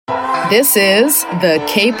This is the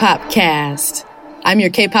K-Pop Cast. I'm your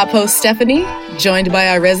K-Pop host, Stephanie, joined by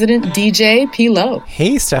our resident DJ, P-Lo.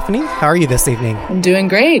 Hey, Stephanie. How are you this evening? I'm doing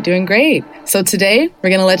great. So today, we're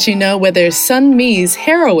going to let you know whether Sunmi's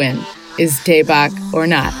Heroine is Daebak or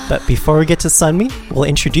not. But before we get to Sunmi, we'll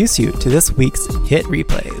introduce you to this week's Hit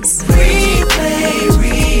Replays.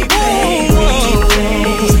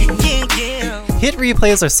 Hit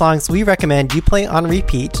Replays are songs we recommend you play on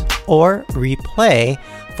repeat or replay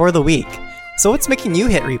for the week. So what's making you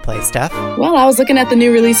hit replay, Steph? Well, I was looking at the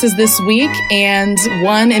new releases this week, and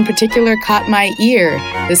one in particular caught my ear.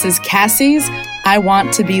 This is Cassie's I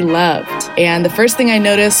Want to Be Loved. And the first thing I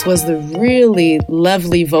noticed was the really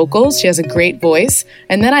lovely vocals. She has a great voice.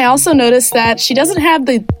 And then I also noticed that she doesn't have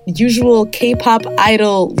the usual K-pop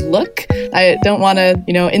idol look. I don't want to,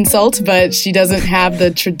 insult, but she doesn't have the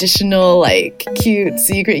traditional, cute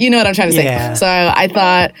secret. You know what I'm trying to say? Yeah. So I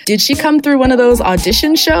thought, did she come through one of those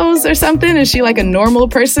audition shows or something? Is she like a normal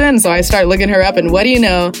person? So I start looking her up, and what do you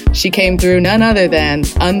know? She came through none other than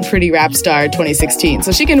Unpretty Rap Star 2016.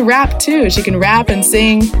 So she can rap too. She can rap and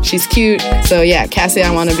sing. She's cute. So yeah, Cassie,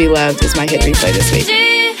 I Want to Be Loved is my hit replay this week.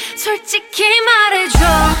 솔직히 말해줘.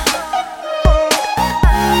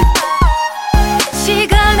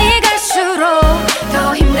 시간이 갈수록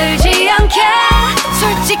더 힘들지 않게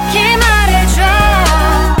솔직히 말해줘.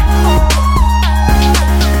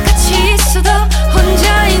 같이 있어도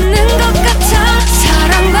혼자 있는 것 같아.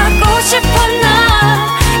 사랑받고 싶어 나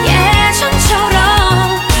예전처럼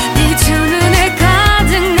네 두 눈에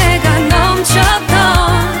가득 내가 넘쳤던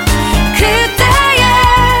그때의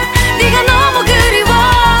네가 너무 그리워.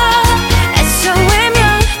 애써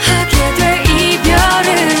외면하게 될 이별은.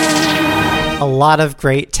 A lot of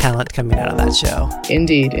great talent coming out of that show.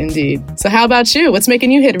 Indeed. So how about you? What's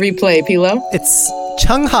making you hit replay, P-Lo? It's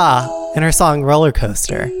Chungha and her song Roller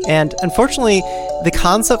Coaster. And unfortunately, the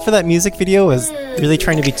concept for that music video was really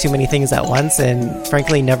trying to be too many things at once and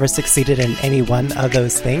frankly never succeeded in any one of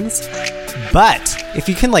those things. But if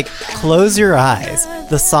you can close your eyes,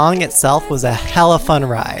 the song itself was a hella fun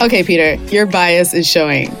ride. Okay, Peter, your bias is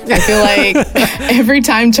showing. I feel like every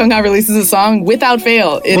time Chungha releases a song, without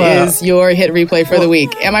fail, it is your hit replay for the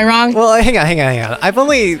week. Am I wrong? Well, hang on. I've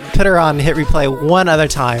only put her on hit replay one other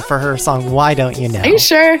time for her song Why Don't You Know? Are you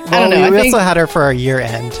sure? Well, I don't know. We also had her for our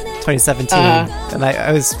year-end, 2017, and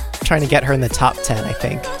I was trying to get her in the top 10, I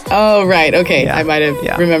think. Oh, right. Okay. Yeah. I might have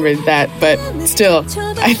remembered that. But still,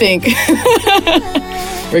 I think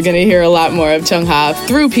we're going to hear a lot more of Chungha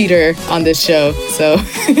through Peter on this show. So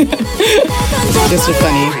just a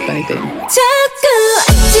funny thing. 자꾸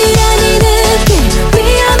아찔한 이 느낌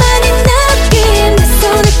위험한 이 느낌 내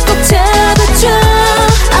손을 꼭 잡아줘.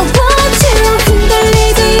 I want you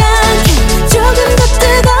흔들리지 않게 조금 더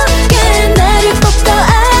뜨겁게 나를 꼭 더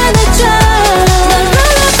안아줘. 난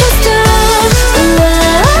롤러코스터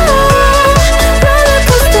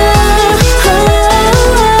롤러코스터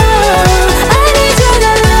I need your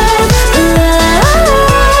love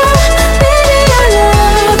baby your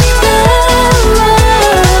love.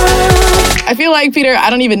 I feel like, Peter, I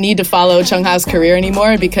don't even need to follow Chungha's career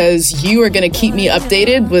anymore because you are going to keep me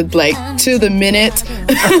updated with to the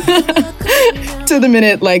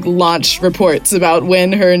minute launch reports about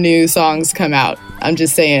when her new songs come out. I'm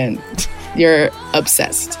just saying, you're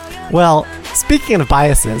obsessed. Well, speaking of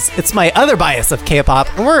biases, it's my other bias of K-pop,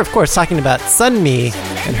 and we're of course talking about Sunmi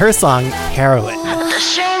and her song Heroine. The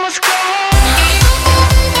show must go.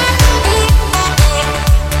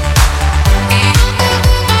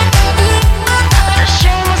 The show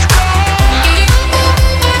must go.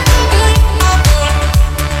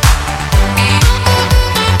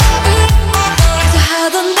 그저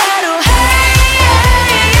하던 대로 해.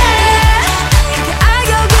 그게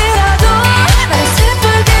악역이라도 나를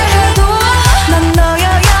슬프게 해도 난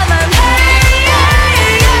너여야만 해.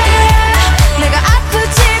 내가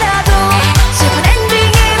아프지라도 슬픈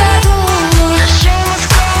엔딩이라도 The show must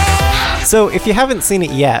go. So if you haven't seen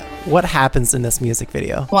it yet, what happens in this music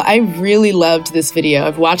video? Well, I really loved this video.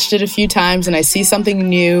 I've watched it a few times and I see something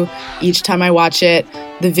new each time I watch it.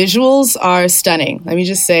 The visuals are stunning. Let me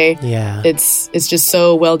just say, it's just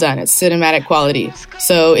so well done. It's cinematic quality.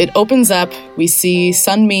 So it opens up, we see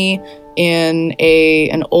Sunmi in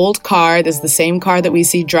an old car. This is the same car that we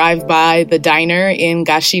see drive by the diner in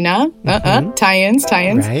Gashina. Tie-ins.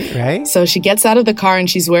 Right. So she gets out of the car and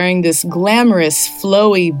she's wearing this glamorous,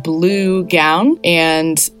 flowy blue gown.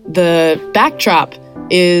 And the backdrop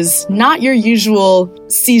is not your usual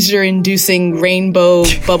seizure-inducing rainbow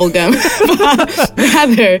bubblegum.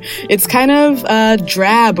 Rather, it's kind of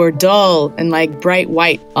drab or dull and like bright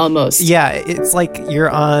white almost. Yeah, it's like you're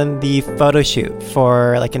on the photo shoot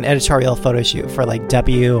for like an editorial photo shoot for like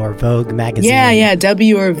W or Vogue magazine. Yeah,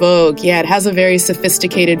 W or Vogue. Yeah, it has a very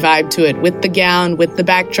sophisticated vibe to it with the gown, with the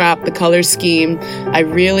backdrop, the color scheme. I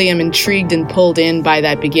really am intrigued and pulled in by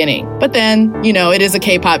that beginning. But then, you know, it is a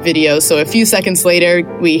K-pop video, so a few seconds later,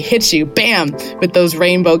 we hit you, bam, with those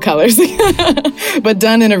rainbow colors. But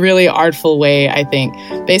done in a really artful way, I think.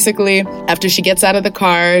 Basically, after she gets out of the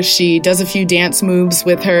car, she does a few dance moves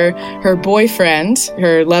with her boyfriend,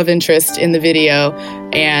 her love interest in the video,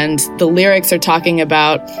 and the lyrics are talking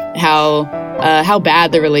about how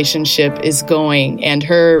bad the relationship is going, and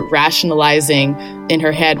her rationalizing in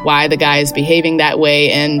her head why the guy is behaving that way,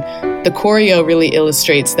 and the choreo really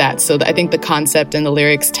illustrates that. So I think the concept and the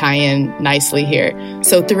lyrics tie in nicely here.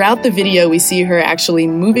 So throughout the video, we see her actually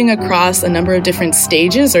moving across a number of different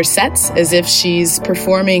stages or sets as if she's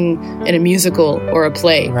performing in a musical or a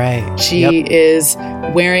play. Right. She is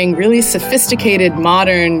wearing really sophisticated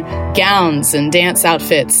modern gowns and dance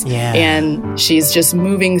outfits. Yeah. And she's just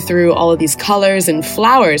moving through all of these colors and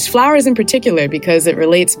flowers in particular, because it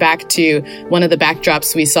relates back to one of the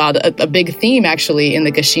backdrops we saw, a big theme actually in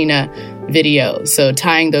the Gashina video. So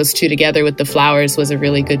tying those two together with the flowers was a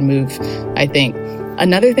really good move, I think.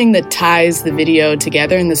 Another thing that ties the video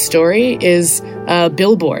together in the story is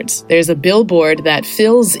billboards. There's a billboard that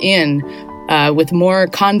fills in with more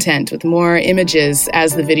content, with more images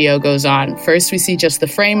as the video goes on. First, we see just the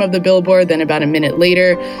frame of the billboard. Then about a minute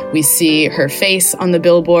later, we see her face on the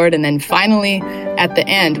billboard. And then finally, at the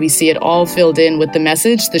end, we see it all filled in with the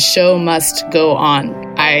message, "The show must go on."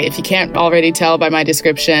 If you can't already tell by my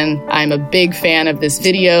description, I'm a big fan of this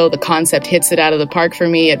video. The concept hits it out of the park for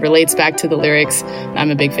me. It relates back to the lyrics.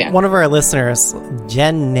 I'm a big fan. One of our listeners,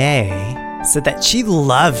 Jen Nay, said that she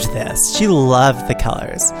loved this. She loved the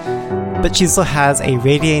colors. But she also has a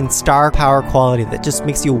radiating star power quality that just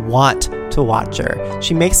makes you want to watch her.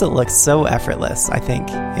 She makes it look so effortless, I think,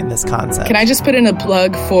 in this concept. Can I just put in a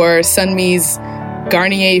plug for Sunmi's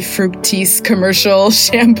Garnier Fructis commercial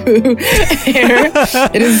shampoo hair?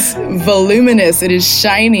 It is voluminous. It is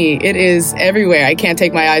shiny. It is everywhere. I can't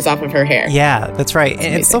take my eyes off of her hair. Yeah, that's right.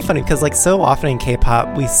 And it's so funny because like so often in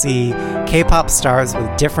K-pop, we see K-pop stars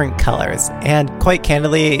with different colors. And quite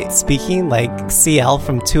candidly speaking, like CL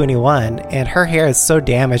from 2NE1, and her hair is so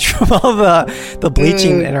damaged from all the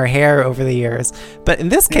bleaching in her hair over the years. But in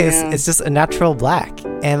this case, it's just a natural black.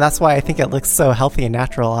 And that's why I think it looks so healthy and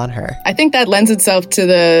natural on her. I think that lends itself to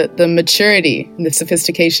the maturity and the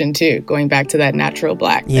sophistication too, going back to that natural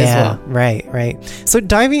black as well. Right. So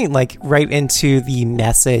diving like right into the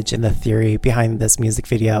message and the theory behind this music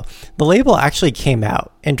video, the label actually came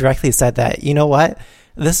out and directly said that, you know what,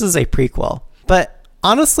 this is a prequel. But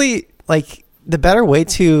honestly, like the better way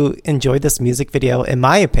to enjoy this music video, in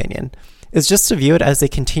my opinion, is just to view it as a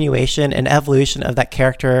continuation and evolution of that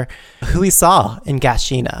character who we saw in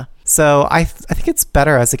Gashina. So I think it's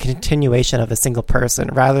better as a continuation of a single person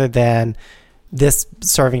rather than this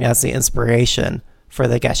serving as the inspiration for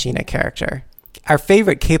the Gashina character. Our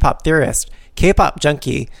favorite K-pop theorist, K-pop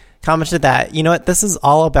Junkie, commented that, you know what, this is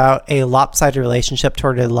all about a lopsided relationship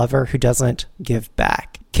toward a lover who doesn't give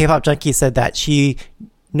back. K-pop Junkie said that she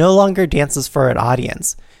no longer dances for an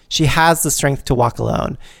audience. She has the strength to walk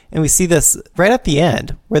alone. And we see this right at the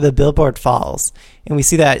end where the billboard falls. And we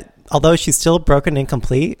see that although she's still broken and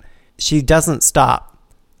complete, she doesn't stop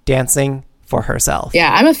dancing for herself.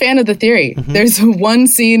 Yeah, I'm a fan of the theory. Mm-hmm. There's one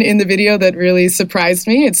scene in the video that really surprised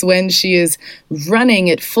me. It's when she is running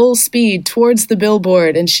at full speed towards the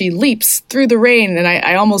billboard and she leaps through the rain. And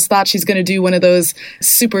I almost thought she's going to do one of those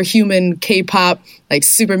superhuman K-pop, like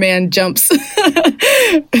Superman jumps,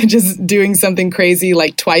 just doing something crazy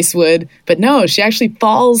like Twice would. But no, she actually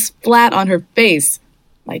falls flat on her face,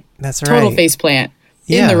 like that's total right. face plant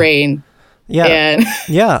in the rain.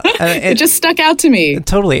 Yeah. And it just stuck out to me.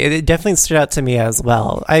 Totally. It definitely stood out to me as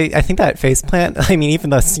well. I think that faceplant, I mean, even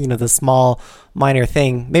though it's, the small minor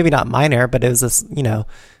thing, maybe not minor, but it was this,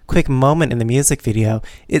 quick moment in the music video.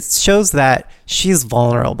 It shows that she's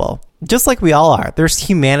vulnerable, just like we all are. There's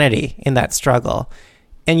humanity in that struggle.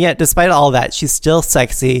 And yet, despite all that, she's still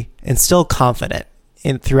sexy and still confident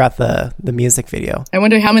throughout the music video. I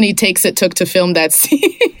wonder how many takes it took to film that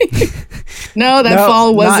scene. No,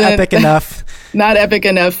 fall wasn't not epic enough. Not epic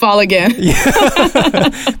enough. Fall again. Yeah.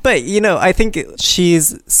 But, I think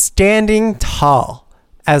she's standing tall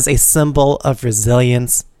as a symbol of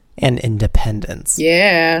resilience and independence.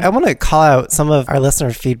 Yeah. I want to call out some of our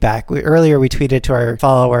listener feedback. Earlier, we tweeted to our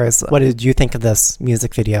followers, what did you think of this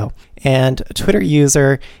music video? And Twitter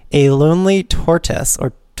user A Lonely Tortoise,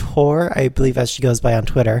 or Tor, I believe as she goes by on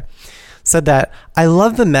Twitter, said that, I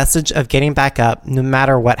love the message of getting back up no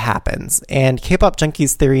matter what happens. And K-Pop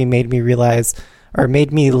Junkie's theory made me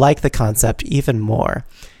like the concept even more.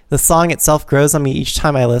 The song itself grows on me each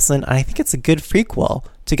time I listen, and I think it's a good prequel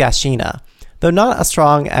to Gashina, though not as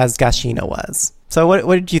strong as Gashina was. So what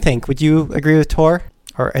did you think? Would you agree with Tor?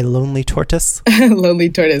 Or A Lonely Tortoise? Lonely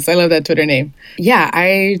Tortoise. I love that Twitter name. Yeah,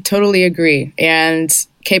 I totally agree. And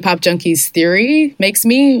K-Pop Junkie's theory makes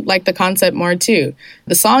me like the concept more too.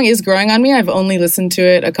 The song is growing on me. I've only listened to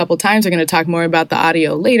it a couple times. We're going to talk more about the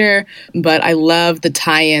audio later, but I love the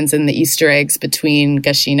tie-ins and the Easter eggs between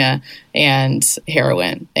Gashina and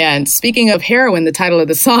Heroine. And speaking of Heroine, the title of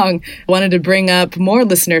the song, I wanted to bring up more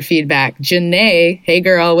listener feedback. Janae, hey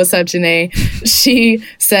girl, what's up, Janae? She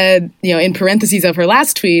said, in parentheses of her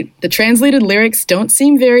last tweet, the translated lyrics don't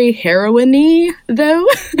seem very heroine-y, though,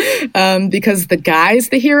 because the guy's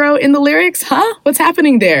the hero in the lyrics? Huh? What's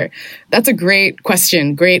happening there? That's a great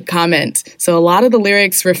question, great comment. So a lot of the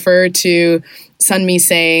lyrics refer to Sunmi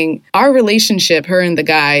saying, our relationship, her and the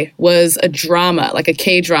guy, was a drama, like a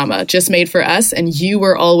K-drama, just made for us, and you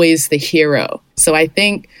were always the hero. So I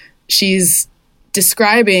think she's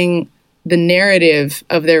describing the narrative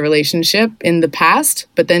of their relationship in the past,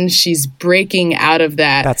 but then she's breaking out of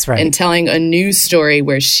that. That's right. And telling a new story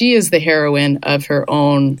where she is the heroine of her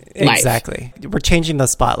own life. Exactly. We're changing the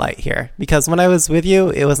spotlight here, because when I was with you,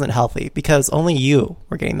 it wasn't healthy because only you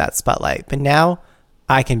were getting that spotlight. But now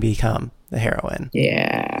I can become the heroine.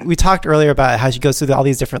 Yeah. We talked earlier about how she goes through all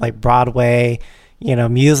these different like Broadway,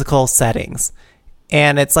 musical settings.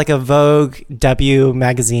 And it's like a Vogue W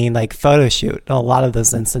magazine like photo shoot in a lot of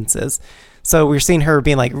those instances. So we're seeing her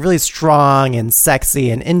being like really strong and sexy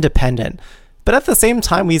and independent. But at the same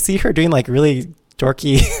time, we see her doing like really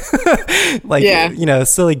dorky,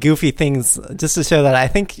 silly, goofy things just to show that I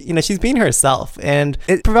think, she's being herself. And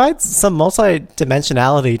it provides some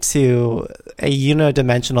multi-dimensionality to a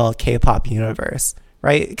unidimensional K-pop universe,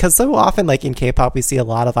 right? Because so often, like in K-pop, we see a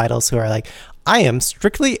lot of idols who are like, I am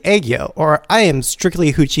strictly aegyo, or I am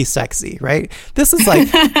strictly hoochie sexy, right? This is like,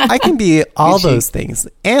 I can be all those things,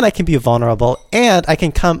 and I can be vulnerable, and I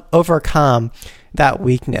can overcome that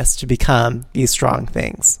weakness to become these strong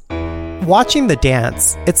things. Watching the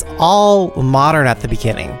dance, it's all modern at the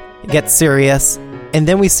beginning. It gets serious, and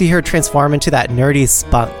then we see her transform into that nerdy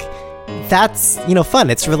spunk. That's,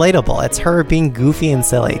 fun. It's relatable. It's her being goofy and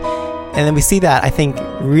silly. And then we see that, I think,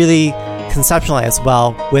 really conceptualized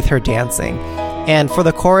well with her dancing. And for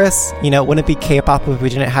the chorus, wouldn't it be K-pop if we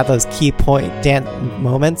didn't have those key point dance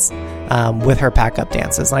moments with her backup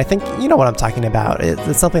dances? And I think you know what I'm talking about.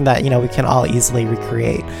 It's something that, we can all easily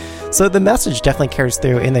recreate. So the message definitely carries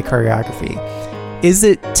through in the choreography. Is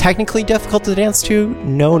it technically difficult to dance to?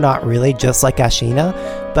 No, not really, just like Gashina.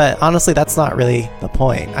 But honestly, that's not really the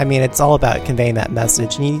point. I mean, it's all about conveying that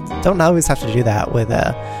message, and you don't always have to do that with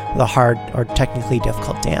a hard or technically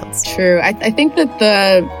difficult dance. True. I think that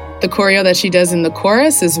the choreo that she does in the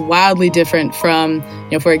chorus is wildly different from,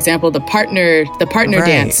 for example, the partner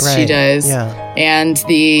dance she does, and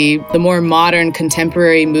the more modern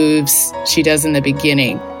contemporary moves she does in the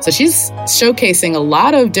beginning. So she's showcasing a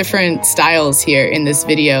lot of different styles here in this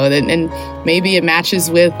video, and maybe it matches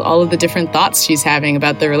with all of the different thoughts she's having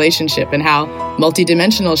about the relationship and how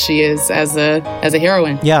multidimensional she is as a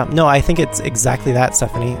heroine. Yeah, no, I think it's exactly that,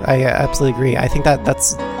 Stephanie. I absolutely agree. I think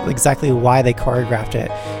that's exactly why they choreographed it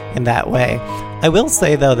in that way. I will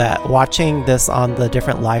say, though, that watching this on the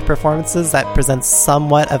different live performances, that presents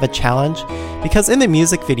somewhat of a challenge, because in the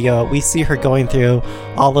music video, we see her going through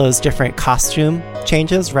all those different costume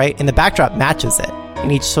changes, right? And the backdrop matches it in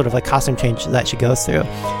each sort of like costume change that she goes through.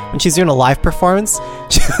 When she's doing a live performance,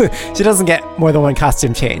 she doesn't get more than one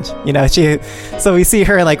costume change, so we see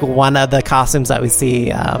her in like one of the costumes that we see,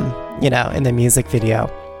 in the music video.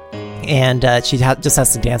 And she just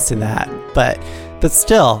has to dance to that. But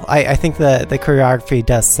still, I think the choreography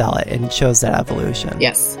does sell it and shows that evolution.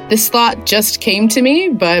 Yes. This thought just came to me,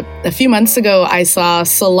 but a few months ago, I saw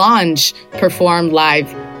Solange perform live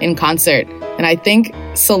in concert. And I think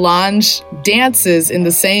Solange dances in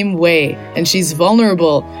the same way, and she's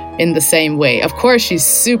vulnerable in the same way. Of course, she's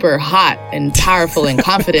super hot and powerful and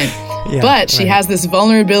confident. But she has this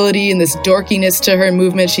vulnerability and this dorkiness to her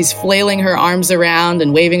movement. She's flailing her arms around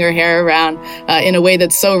and waving her hair around in a way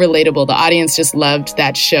that's so relatable. The audience just loved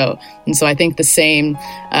that show. And so I think the same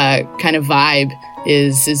kind of vibe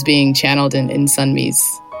is being channeled in Sunmi's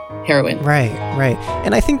heroine. Right.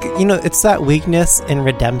 And I think, it's that weakness in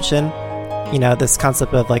redemption. This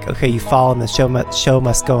concept of like, okay, you fall and the show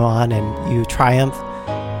must go on and you triumph.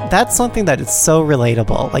 That's something that is so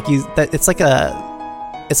relatable. Like it's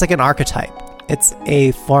like an archetype. It's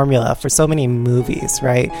a formula for so many movies,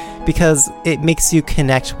 right? Because it makes you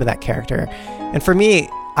connect with that character. And for me,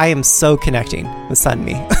 I am so connecting with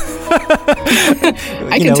Sunmi.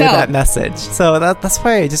 I can tell. With that message. So that's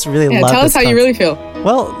why I just really love tell us how you really feel.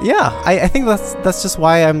 Well, yeah, I think that's just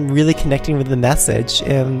why I'm really connecting with the message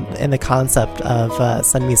and the concept of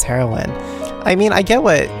Sunmi's heroine. I mean, I get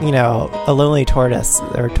what, A Lonely Tortoise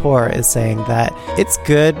or Tor is saying, that it's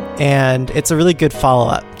good and it's a really good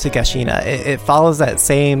follow-up to Gashina. It follows that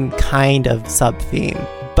same kind of sub-theme,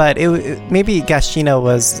 but maybe Gashina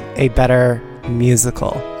was a better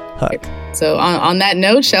musical hook. So on that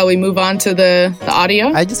note, shall we move on to the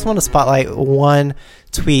audio? I just want to spotlight one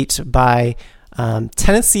tweet by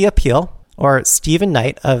Tennessee Appeal, or Stephen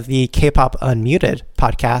Knight of the K-Pop Unmuted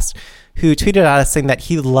podcast, who tweeted at us saying that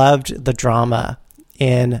he loved the drama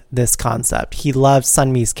in this concept. He loved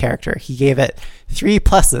Sunmi's character. He gave it 3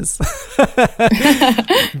 pluses.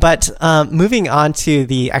 But moving on to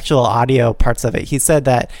the actual audio parts of it, he said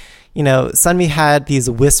that, Sunmi had these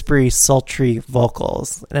whispery, sultry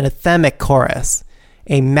vocals, an anthemic chorus,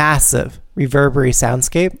 a massive reverberary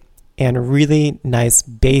soundscape, and really nice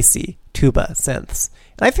bassy tuba synths.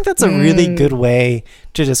 And I think that's a really good way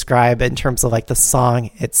to describe it in terms of like the song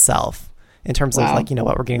itself, in terms of like,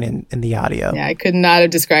 what we're getting in the audio. Yeah, I could not have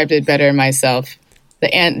described it better myself.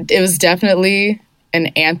 It was definitely an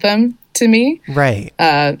anthem to me. Right.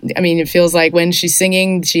 I mean, it feels like when she's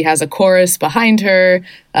singing, she has a chorus behind her.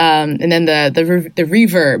 And then the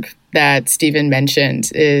reverb that Stephen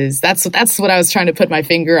mentioned that's what I was trying to put my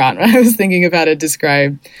finger on when I was thinking of how to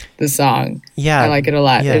describe the song. Yeah. I like it a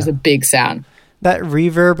lot. Yeah. There's a big sound. That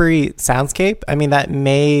reverberary soundscape, I mean, that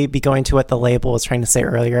may be going to what the label was trying to say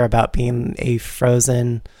earlier about being a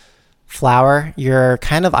frozen flower. You're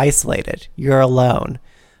kind of isolated. You're alone.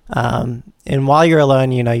 And while you're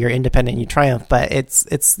alone, you're independent, you triumph, but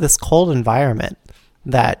it's this cold environment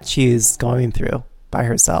that she's going through by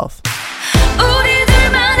herself.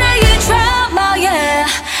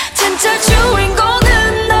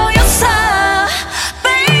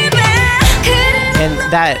 And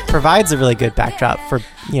that provides a really good backdrop for,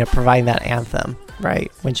 providing that anthem,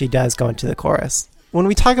 right? When she does go into the chorus. When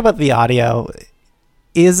we talk about the audio,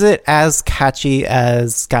 is it as catchy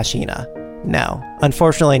as Gashina? No,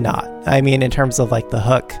 unfortunately not. I mean, in terms of like the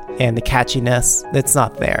hook and the catchiness, it's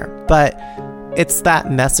not there. But it's that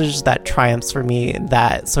message that triumphs for me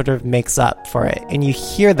that sort of makes up for it. And you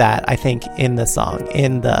hear that, I think, in the song,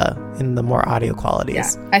 in the more audio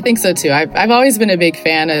qualities. Yeah, I think so too. I've always been a big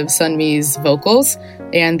fan of Sunmi's vocals,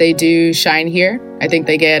 and they do shine here. I think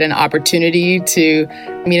they get an opportunity to,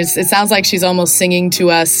 it sounds like she's almost singing to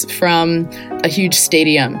us from a huge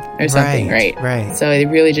stadium or something, right? Right. So they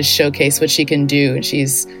really just showcase what she can do. And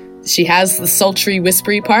she has the sultry,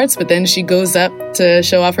 whispery parts, but then she goes up to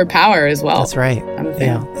show off her power as well. That's right. I'm a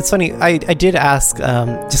fan. Yeah. It's funny. I did ask,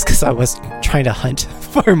 just because I was trying to hunt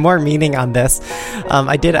for more meaning on this,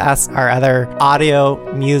 I did ask our other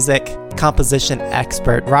audio music composition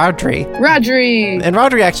expert, Rodri. And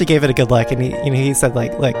Rodri actually gave it a good look, and he said,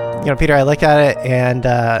 like, Peter, I looked at it, and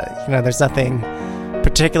there's nothing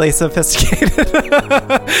particularly sophisticated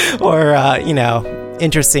or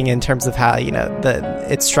interesting in terms of how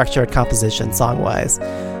it's structured composition song wise.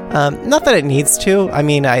 Not that it needs to.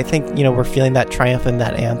 I think we're feeling that triumph in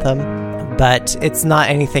that anthem, but it's not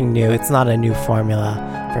anything new. It's not a new formula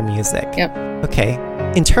for music. Yep. Okay.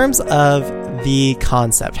 In terms of the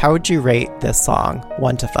concept, how would you rate this song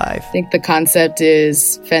 1 to 5? I think the concept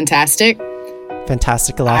is fantastic.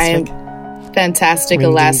 Fantastic elastic. Fantastic Ring,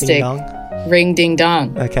 elastic. Ding, ding, dong. Ring ding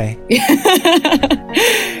dong. Okay.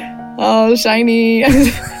 Oh, shiny.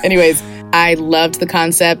 Anyways, I loved the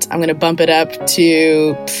concept. I'm going to bump it up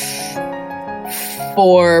to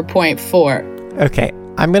 4.4. Okay.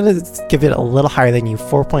 I'm going to give it a little higher than you,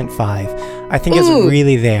 4.5. I think it's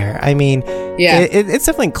really there. Yeah. It's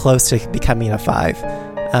definitely close to becoming a 5.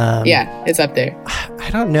 Yeah, it's up there. I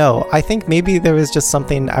don't know. I think maybe there was just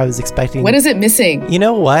something I was expecting. What is it missing? You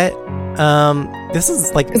know what? This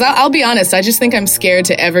is like... Because I'll be honest, I just think I'm scared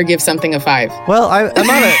to ever give something a 5. Well, I'm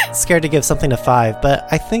not scared to give something a 5, but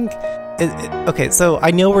I think... okay, so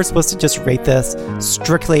I know we're supposed to just rate this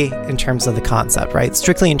strictly in terms of the concept, right?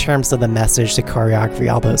 Strictly in terms of the message, the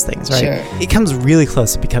choreography, all those things, right? Sure. It comes really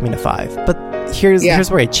close to becoming a 5. But here's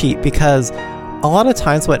where I cheat, because a lot of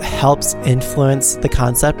times what helps influence the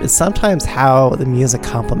concept is sometimes how the music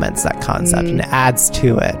complements that concept and adds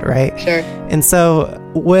to it, right? Sure. And so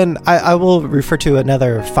when I will refer to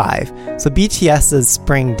another 5. So BTS's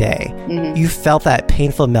Spring Day, you felt that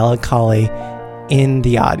painful melancholy in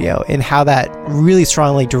the audio and how that really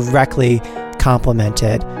strongly, directly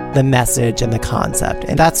complemented the message and the concept.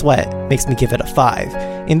 And that's what makes me give it a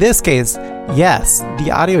 5. In this case, yes,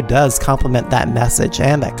 the audio does complement that message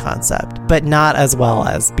and that concept, but not as well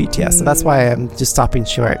as BTS. So that's why I'm just stopping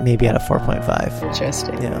short, maybe at a 4.5.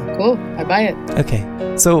 Interesting. Yeah. Cool. I buy it.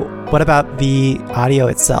 Okay. So what about the audio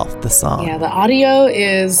itself, the song? Yeah, the audio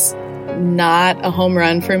is not a home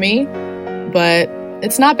run for me, but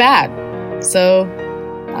it's not bad. So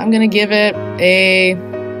I'm going to give it a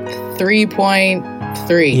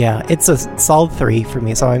 3.3. Yeah, it's a solid 3 for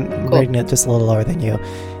me, so I'm Cool. rating it just a little lower than you.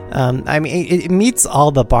 I mean, it meets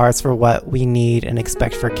all the bars for what we need and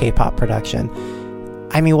expect for K-pop production.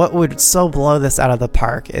 I mean, what would so blow this out of the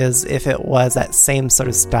park is if it was that same sort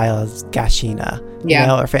of style as Gashina, Yeah. you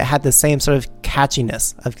know, or if it had the same sort of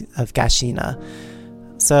catchiness of Gashina.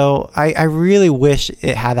 So I really wish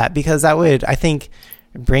it had that, because that would, I think,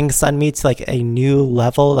 bring Sunmi to like a new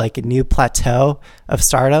level, like a new plateau of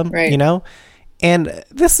stardom, Right. you know? And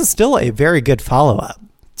this is still a very good follow-up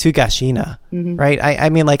to Gashina, right? I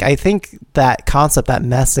mean, like, I think that concept, that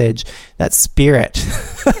message, that spirit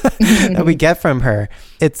that we get from her,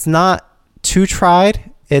 it's not too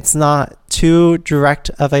tried, it's not too direct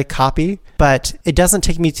of a copy, but it doesn't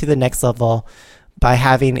take me to the next level by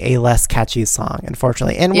having a less catchy song,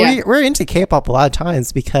 unfortunately. And Yeah. we're into K-pop a lot of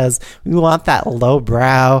times because we want that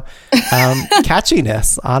lowbrow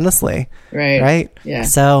catchiness, honestly. Right? Yeah.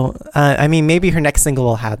 So, I mean, maybe her next single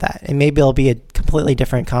will have that, and maybe it'll be a completely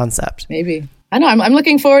different concept. Maybe. I know. I'm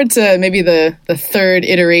looking forward to maybe the third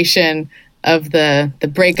iteration of the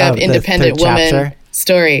breakup Oh, the independent third woman chapter?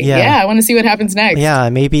 story. Yeah. Yeah, I want to see what happens next. Yeah,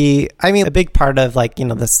 maybe. I mean, a big part of, like, you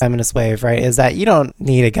know, this feminist wave, right, is that you don't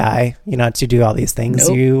need a guy, you know, to do all these things.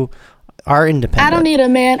 Nope. You are independent. I don't need a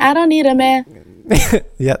man. I don't need a man.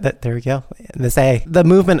 Yeah, there we go. This the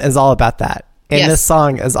movement is all about that. And Yes. this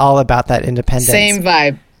song is all about that independence. Same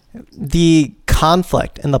vibe. The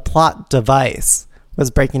conflict and the plot device was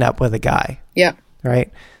breaking up with a guy, Yep. right?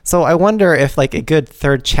 So I wonder if, like, a good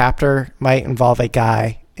third chapter might involve a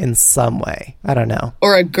guy in some way. I don't know.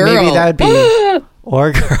 Or a girl. Maybe that would be... or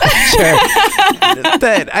a girl, sure.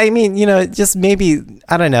 But, I mean, you know, just maybe,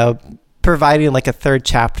 I don't know, providing, like, a third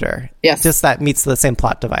chapter. Yes. Just that meets the same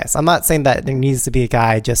plot device. I'm not saying that there needs to be a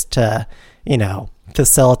guy just to, you know,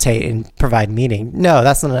 facilitate and provide meaning. No,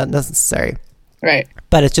 that's not necessary. Right.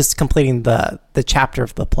 But it's just completing the chapter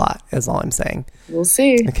of the plot is all I'm saying. We'll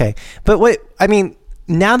see. Okay. But I mean,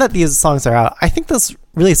 now that these songs are out, I think this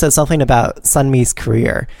really says something about Sunmi's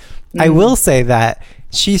career. I will say that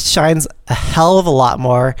she shines a hell of a lot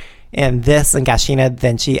more in this and Gashina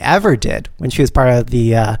than she ever did when she was part of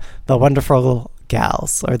the Wonderful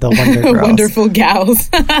Gals, or the Wonder Girls. Wonderful gals.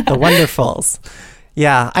 The Wonderfuls.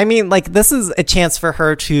 Yeah, I mean, like, this is a chance for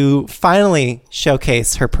her to finally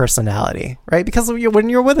showcase her personality, right? Because when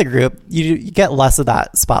you're with a group, you get less of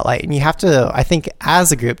that spotlight, and you have to, I think,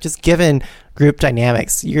 as a group, just given group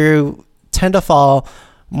dynamics, you tend to fall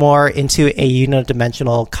more into a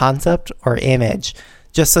unidimensional concept or image,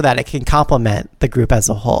 just so that it can complement the group as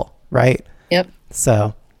a whole, right? Yep.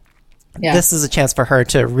 So Yeah. this is a chance for her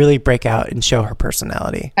to really break out and show her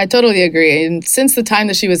personality. I totally agree. And since the time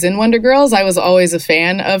that she was in Wonder Girls, I was always a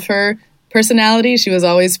fan of her personality. She was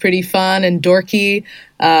always pretty fun and dorky.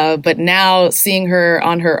 But now seeing her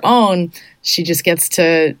on her own, she just gets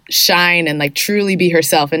to shine and, like, truly be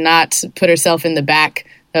herself and not put herself in the back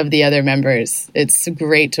of the other members. It's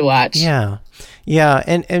great to watch. Yeah. Yeah.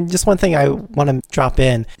 And just one thing I want to drop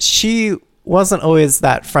in. She wasn't always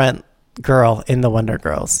that front girl in the Wonder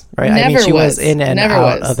Girls, right? I mean, Never she was was. in and Never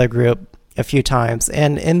out was. of the group a few times.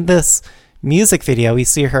 And in this music video, we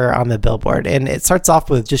see her on the billboard, and it starts off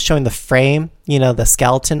with just showing the frame, you know, the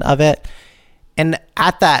skeleton of it. And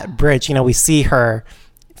at that bridge, you know, we see her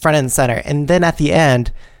front and center. And then at the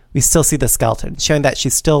end, we still see the skeleton, showing that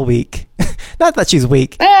she's still weak. Not that she's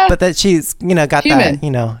weak, but that she's, you know, got Human. that,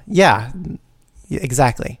 you know, yeah,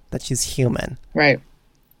 exactly, that she's human. Right.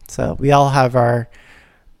 So we all have our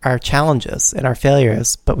challenges and our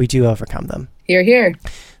failures, but we do overcome them. Here, here.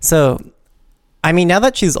 So, I mean, now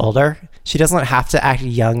that she's older, she doesn't have to act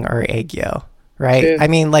young or aegyo, right? True. I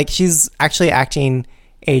mean, like, she's actually acting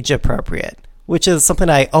age appropriate, which is something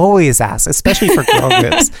I always ask, especially for girl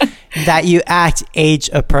groups, that you act age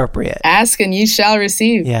appropriate. Ask and ye shall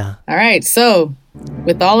receive. Yeah. All right. So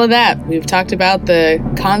with all of that, we've talked about the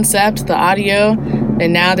concept, the audio,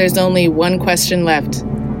 And now there's only one question left.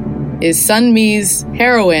 Is Sunmi's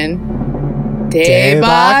heroine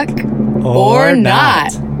Daebak or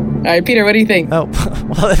not? All right, Peter, what do you think? Oh,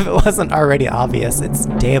 well, if it wasn't already obvious, it's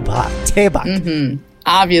Daebak.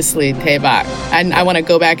 Obviously, Daebak. I want to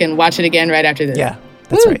go back and watch it again right after this. Yeah,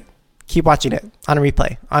 that's right. Keep watching it on a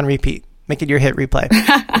replay, on repeat. Make it your hit replay.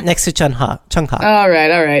 Next to Chungha. All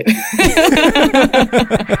right.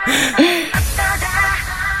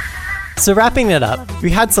 So wrapping it up,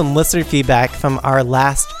 we had some listener feedback from our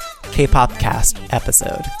last K-pop cast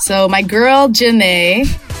episode. So my girl, Janae,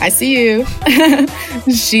 I see you.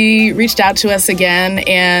 She reached out to us again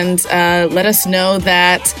and let us know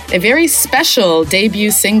that a very special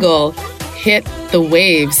debut single hit the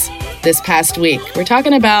waves this past week. We're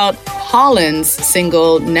talking about Holland's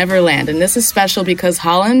single, Neverland. And this is special because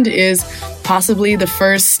Holland is possibly the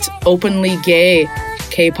first openly gay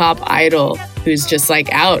K-pop idol who's just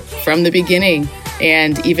like out from the beginning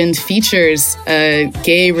and even features a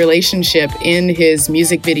gay relationship in his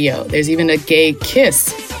music video. There's even a gay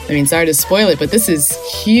kiss. I mean, sorry to spoil it, but this is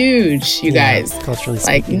huge, you guys. Culturally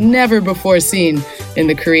like speaking. never before seen in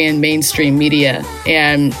the Korean mainstream media.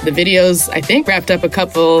 And the video's, I think, wrapped up a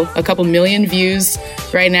couple million views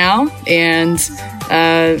right now. And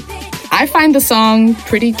I find the song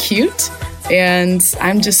pretty cute. And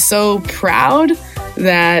I'm just so proud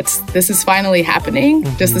that this is finally happening.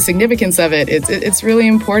 Just the significance of it. It's really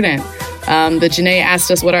important. The Janae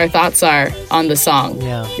asked us what our thoughts are on the song.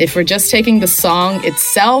 Yeah. If we're just taking the song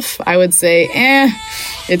itself, I would say,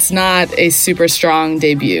 it's not a super strong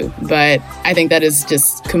debut. But I think that is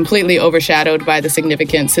just completely overshadowed by the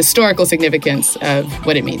historical significance of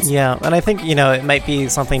what it means. Yeah, and I think, it might be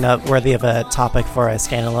something worthy of a topic for a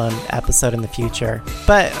standalone episode in the future.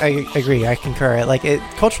 But I agree, I concur.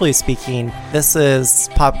 Culturally speaking, this is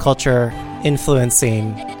pop culture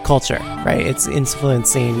influencing culture, right? It's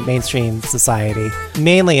influencing mainstream society,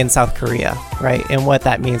 mainly in South Korea, right? And what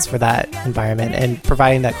that means for that environment and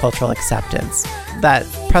providing that cultural acceptance. That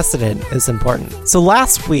precedent is important. So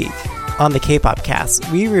last week on the K-pop cast,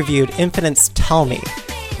 we reviewed Infinite's Tell Me,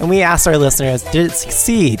 and we asked our listeners, did it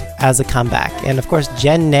succeed as a comeback? And of course,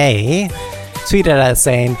 Janae tweeted at us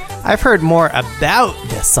saying, I've heard more about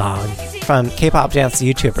this song from K-pop dance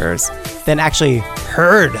YouTubers than actually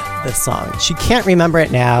heard the song. She can't remember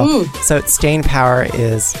it now, so its staying power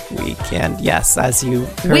is weak. And yes, as you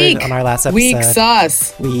heard on our last episode, weak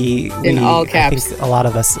sauce. We in all caps. I think a lot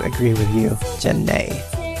of us agree with you, Janae.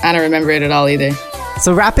 I don't remember it at all either.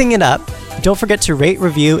 So wrapping it up, don't forget to rate,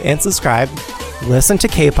 review, and subscribe. Listen to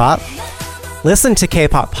K-pop. Listen to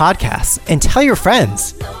K-pop podcasts and tell your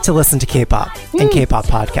friends to listen to K-pop and K-pop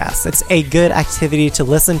podcasts. It's a good activity to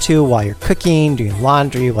listen to while you're cooking, doing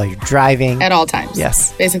laundry, while you're driving. At all times.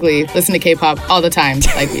 Yes. Basically, listen to K-pop all the time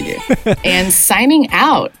like we do. And signing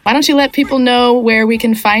out, why don't you let people know where we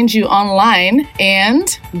can find you online and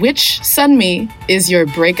which Sunmi is your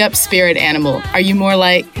breakup spirit animal? Are you more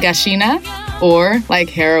like Gashina or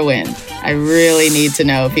like heroin? I really need to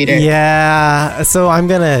know, Peter. Yeah, so I'm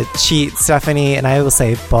going to cheat, Stephanie, and I will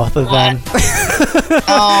say both of them.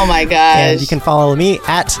 Oh my gosh. And you can follow me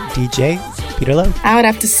at DJ Peter Lowe. I would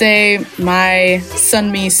have to say my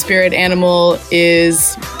Sunmi spirit animal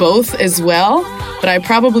is both as well, but I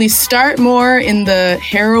probably start more in the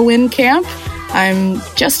heroine camp. I'm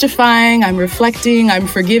justifying, I'm reflecting, I'm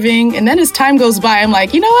forgiving, and then as time goes by, I'm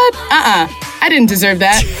like, you know what? I didn't deserve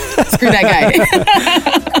that. Screw that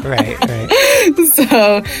guy. Right.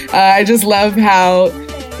 So I just love how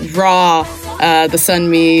raw the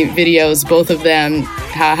Sunmi videos, both of them,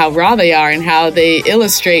 how raw they are and how they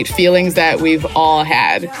illustrate feelings that we've all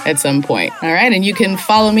had at some point. All right, and you can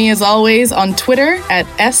follow me as always on Twitter at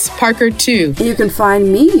sparker2. You can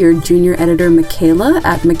find me, your junior editor Michaela,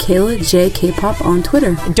 at MichaelaJKpop on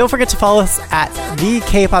Twitter. And don't forget to follow us at the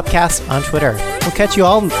K-pop cast on Twitter. We'll catch you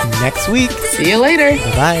all next week. See you later.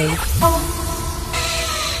 Bye-bye.